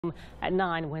at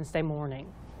 9 Wednesday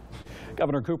morning.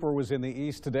 Governor Cooper was in the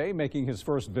east today, making his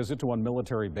first visit to one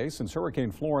military base since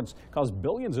Hurricane Florence caused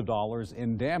billions of dollars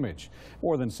in damage.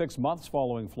 More than 6 months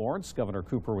following Florence, Governor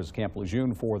Cooper was at Camp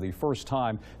Lejeune for the first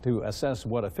time to assess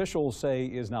what officials say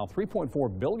is now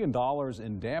 $3.4 billion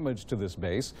in damage to this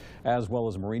base, as well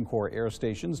as Marine Corps air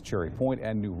stations Cherry Point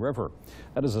and New River.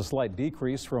 That is a slight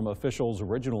decrease from officials'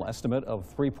 original estimate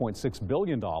of $3.6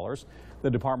 billion. The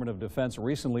Department of Defense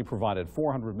recently provided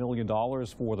 $400 million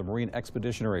for the Marine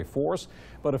Expeditionary Force,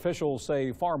 but officials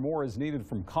say far more is needed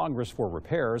from Congress for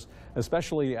repairs,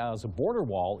 especially as a border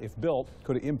wall, if built,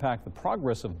 could impact the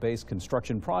progress of base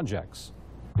construction projects.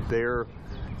 There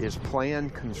is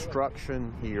planned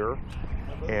construction here,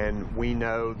 and we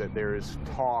know that there is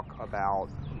talk about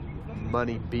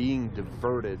money being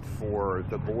diverted for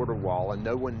the border wall, and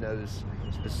no one knows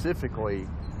specifically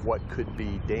what could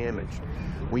be damaged.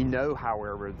 We know,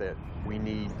 however, that we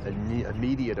need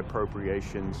immediate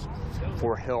appropriations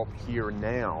for help here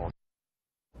now.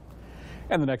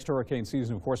 And the next hurricane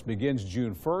season, of course, begins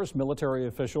June 1st. Military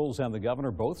officials and the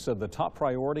governor both said the top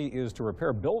priority is to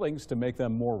repair buildings to make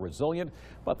them more resilient,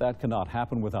 but that cannot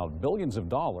happen without billions of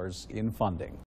dollars in funding.